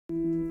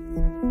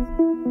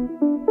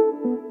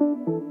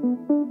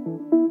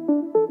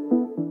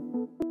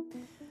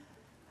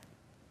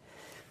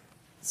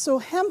So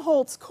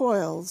Helmholtz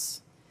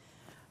coils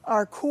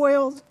are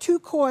two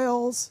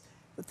coils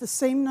with the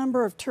same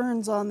number of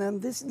turns on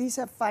them. These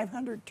have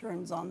 500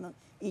 turns on them,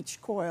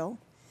 each coil.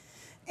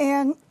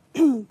 And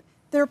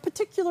they're a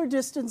particular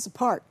distance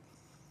apart.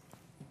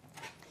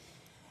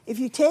 If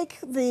you take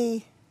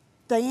the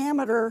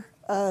diameter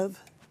of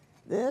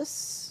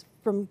this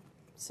from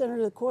center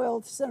of the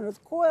coil to center of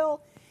the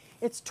coil,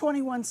 it's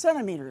 21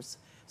 centimeters.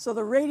 So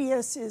the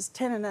radius is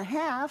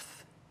 10.5.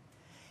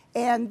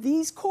 And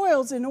these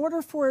coils, in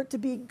order for it to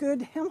be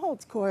good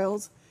Helmholtz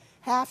coils,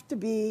 have to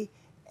be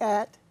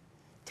at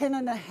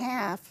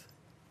 10.5,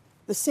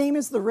 the same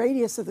as the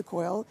radius of the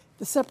coil.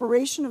 The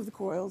separation of the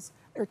coils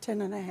are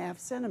 10.5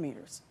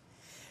 centimeters.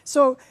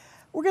 So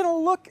we're going to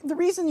look, the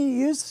reason you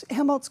use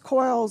Helmholtz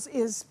coils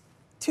is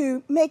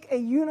to make a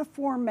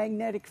uniform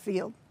magnetic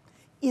field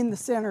in the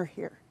center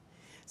here.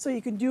 So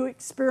you can do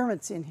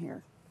experiments in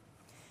here.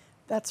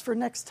 That's for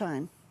next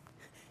time.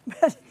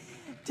 But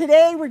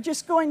today we're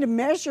just going to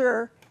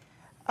measure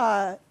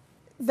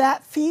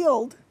that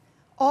field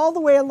all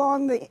the way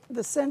along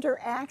the center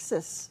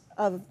axis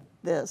of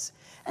this.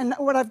 And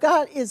what I've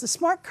got is a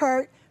smart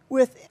cart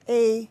with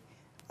a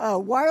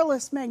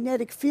wireless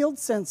magnetic field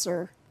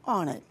sensor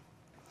on it.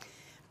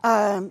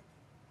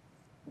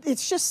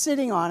 It's just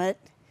sitting on it.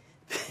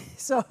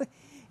 So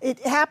it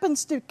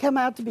happens to come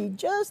out to be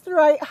just the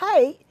right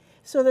height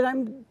so that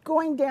I'm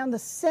going down the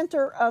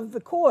center of the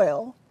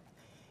coil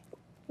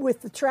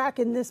with the track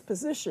in this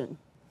position.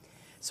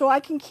 So I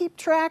can keep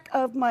track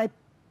of my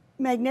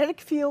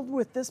magnetic field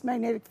with this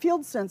magnetic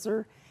field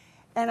sensor,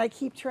 and I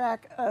keep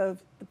track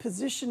of the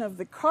position of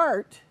the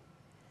cart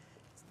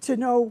to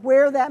know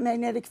where that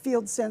magnetic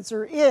field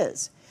sensor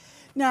is.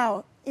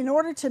 Now, in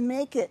order to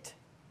make it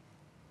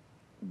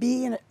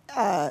be in,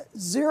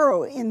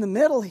 zero in the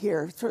middle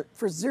here,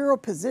 for zero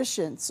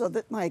position, so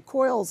that my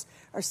coils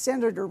are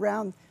centered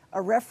around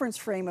a reference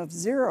frame of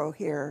 0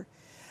 here,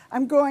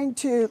 I'm going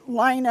to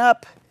line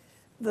up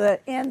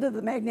the end of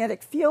the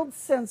magnetic field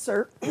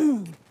sensor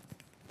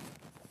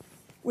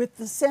with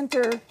the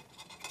center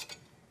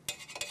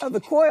of the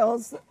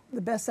coils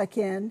the best I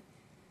can,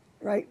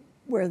 right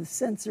where the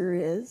sensor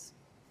is.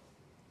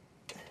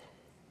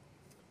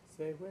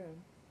 Say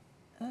when.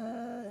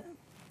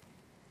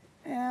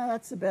 Yeah,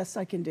 that's the best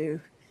I can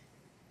do.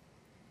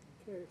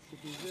 Okay, it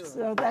should be 0.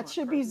 So that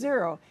should be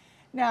 0.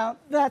 Now,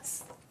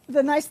 that's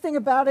the nice thing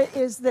about it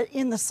is that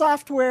in the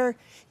software,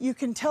 you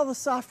can tell the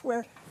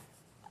software,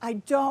 I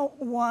don't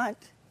want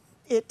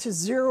it to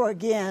 0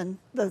 again,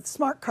 the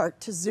smart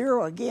cart to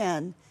 0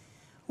 again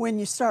when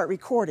you start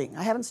recording.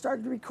 I haven't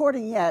started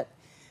recording yet,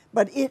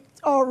 but it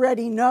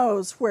already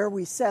knows where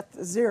we set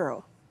the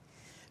 0.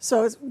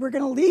 So we're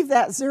going to leave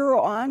that 0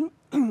 on,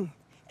 and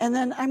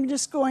then I'm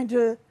just going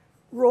to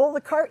roll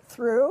the cart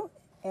through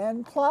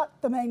and plot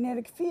the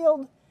magnetic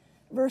field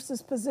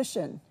versus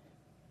position.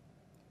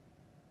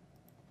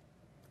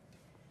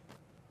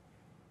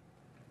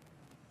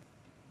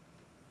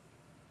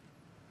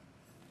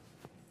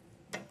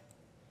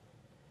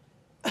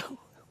 Oh,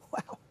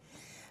 wow.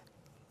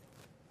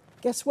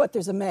 Guess what?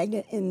 There's a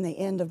magnet in the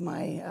end of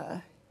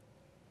my,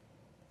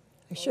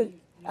 You turn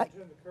the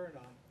current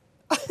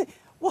on.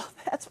 Well,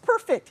 that's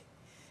perfect.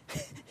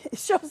 It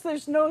shows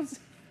there's no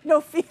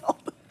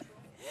field.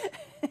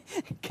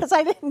 Because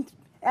I didn't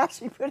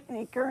actually put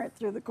any current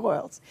through the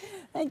coils.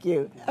 Thank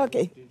you.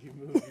 Okay. Did you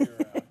move your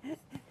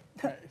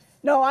sensor?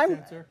 No,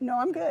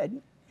 I'm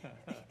good.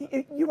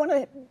 You want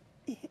to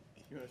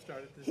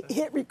start it this time?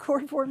 hit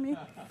record for me?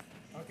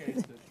 Okay.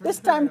 So This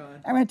time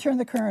I'm going to turn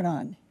the current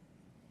on,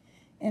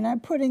 and I'm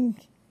putting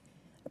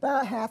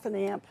about ½ an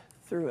amp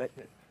through it.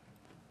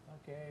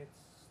 Okay,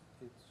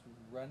 it's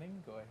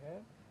running. Go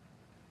ahead.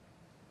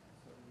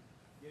 So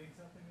getting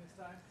something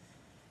this time?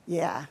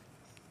 Yeah.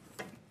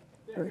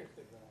 There.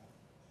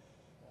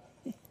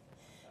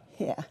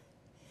 Yeah.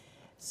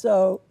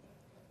 So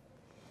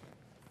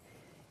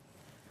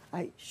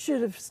I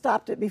should have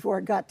stopped it before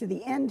it got to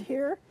the end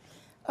here,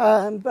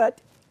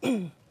 but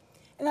and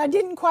I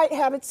didn't quite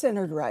have it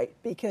centered right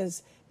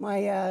because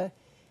my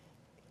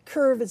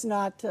curve is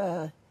not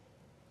the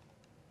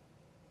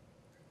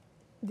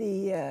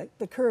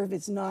curve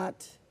is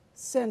not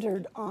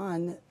centered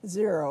on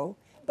 0,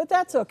 but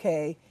that's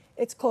okay.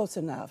 It's close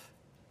enough.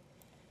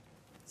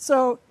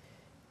 So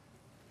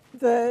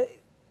the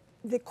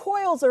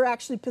coils are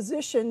actually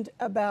positioned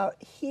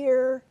about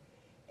here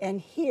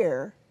and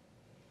here,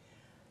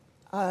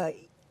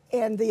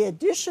 and the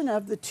addition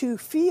of the two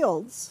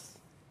fields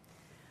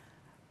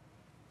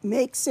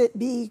makes it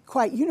be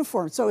quite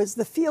uniform. So as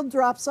the field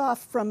drops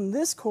off from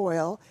this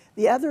coil,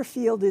 the other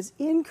field is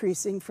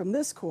increasing from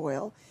this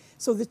coil.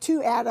 So the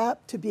two add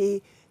up to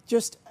be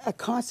just a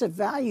constant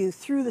value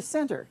through the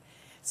center.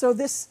 So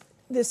this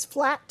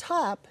flat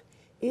top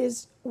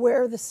is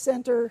where the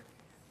center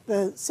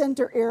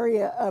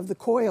area of the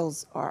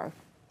coils are.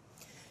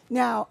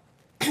 Now,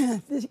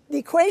 the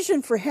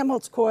equation for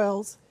Helmholtz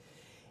coils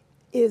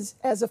is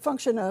as a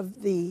function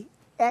of the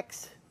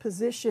x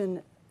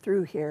position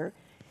through here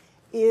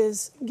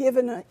is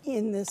given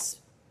in this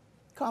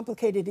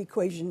complicated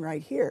equation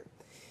right here,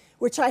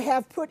 which I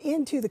have put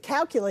into the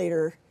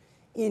calculator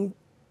in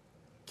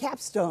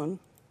Capstone.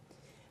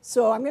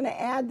 So I'm going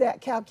to add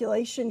that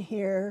calculation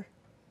here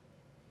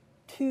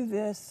to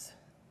this.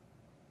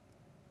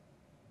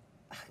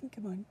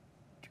 Come on.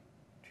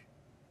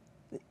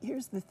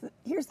 Here's the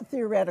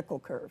theoretical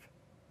curve.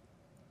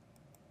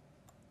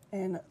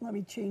 And let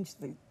me change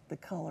the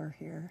color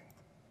here.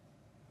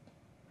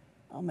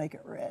 I'll make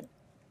it red.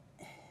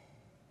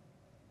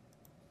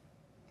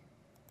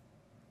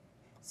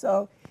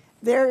 So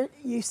there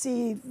you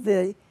see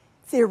the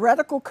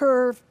theoretical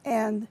curve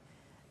and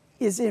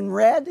is in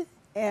red,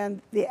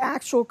 and the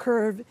actual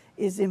curve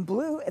is in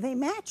blue, and they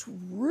match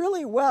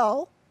really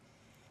well.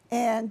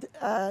 And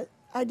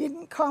I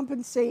didn't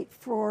compensate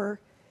for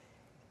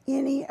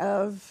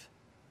anything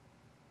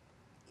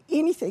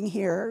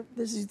here.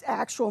 This is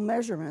actual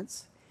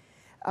measurements.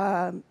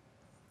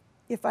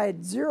 If I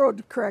had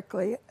zeroed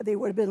correctly, they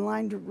would have been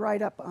lined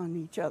right up on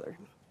each other.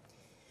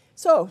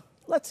 So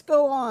let's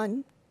go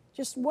on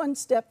just one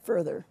step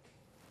further.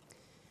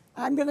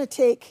 I'm going to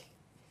take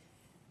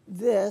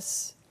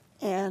this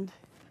and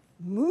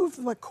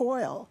move the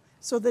coil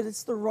so that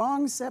it's the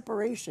wrong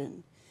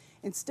separation.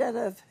 Instead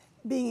of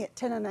being at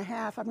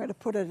 10.5, I'm going to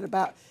put it at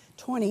about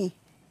 20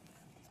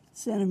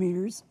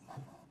 centimeters.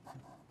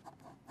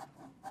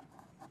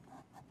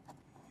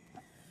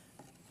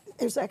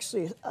 There's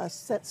actually a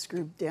set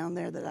screw down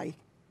there that I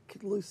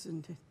could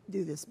loosen to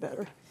do this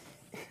better.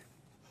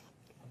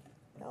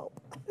 Help.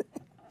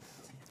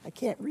 I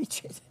can't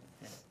reach it.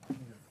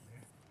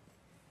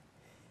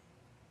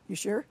 You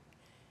sure?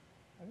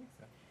 I think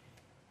so.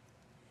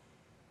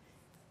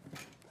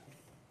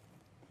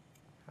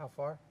 How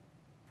far?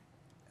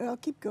 Well,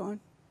 keep going.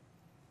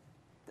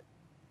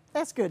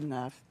 That's good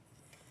enough.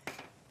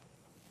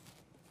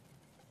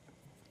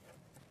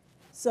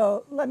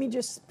 So let me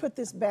just put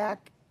this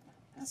back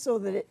so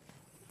that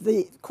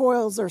the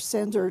coils are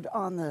centered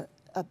on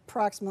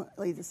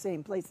approximately the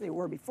same place they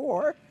were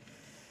before.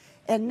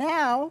 And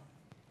now,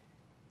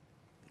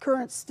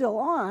 current's still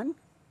on.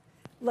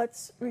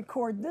 Let's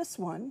record this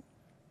one.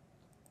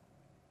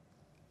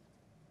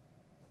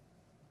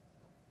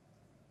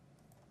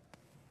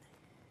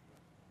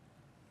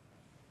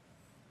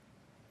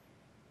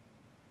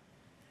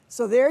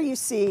 So there you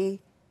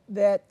see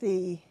that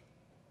the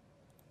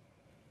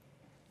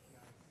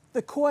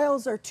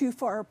coils are too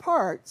far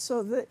apart,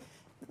 so that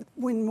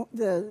when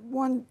the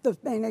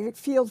magnetic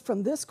field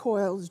from this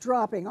coil is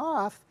dropping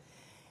off,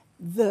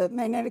 the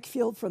magnetic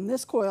field from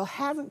this coil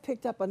hasn't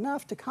picked up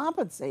enough to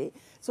compensate,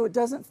 so it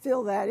doesn't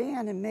fill that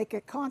in and make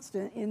it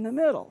constant in the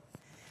middle.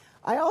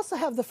 I also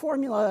have the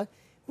formula,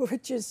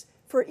 which is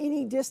for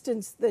any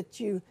distance that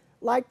you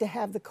like to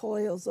have the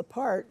coils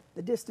apart.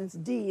 The distance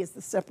d is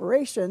the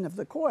separation of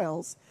the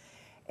coils,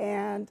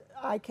 and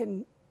I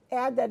can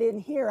add that in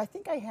here. I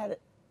think I had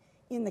it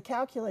in the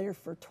calculator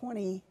for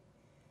 20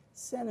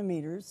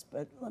 centimeters,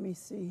 but let me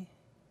see.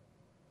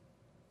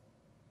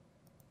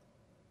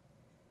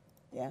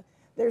 Yeah,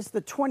 there's the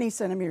 20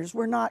 centimeters.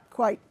 We're not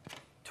quite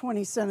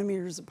 20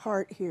 centimeters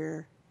apart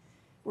here.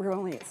 We're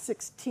only at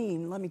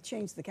 16. Let me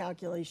change the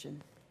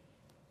calculation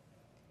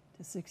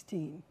to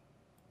 16.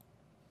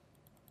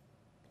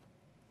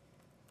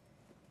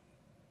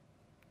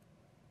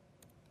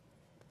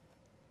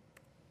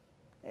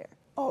 There.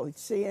 Oh,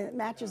 see, it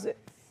matches it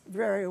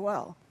very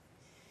well.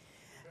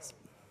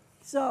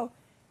 So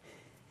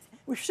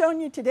we've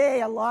shown you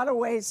today a lot of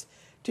ways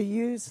to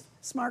use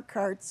smart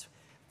carts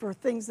for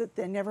things that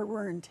they never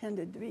were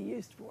intended to be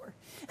used for.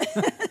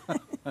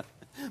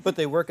 But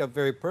they work out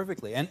very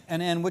perfectly.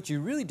 And what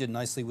you really did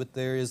nicely with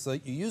there is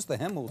you used the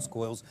Helmholtz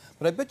coils,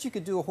 but I bet you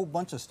could do a whole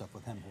bunch of stuff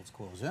with Helmholtz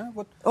coils, yeah?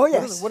 Oh,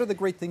 yes. What are the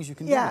great things you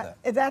can do with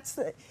that? That's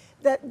the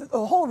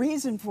whole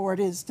reason for it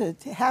is to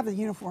have a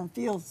uniform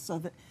field so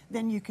that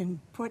then you can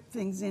put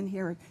things in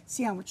here and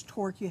see how much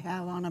torque you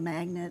have on a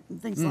magnet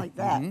and things like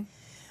that.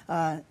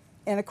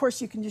 And of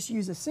course, you can just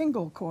use a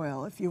single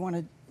coil if you want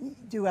to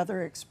do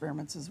other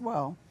experiments as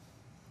well.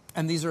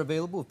 And these are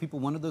available if people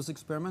wanted those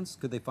experiments?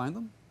 Could they find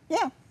them?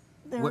 Yeah,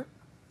 they're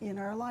in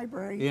our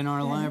library. In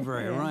our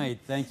library, right.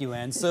 Thank you,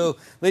 Ann. So,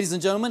 ladies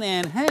and gentlemen,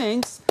 Ann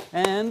Hanks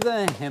and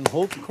the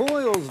Helmholtz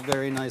Coils,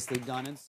 very nicely done.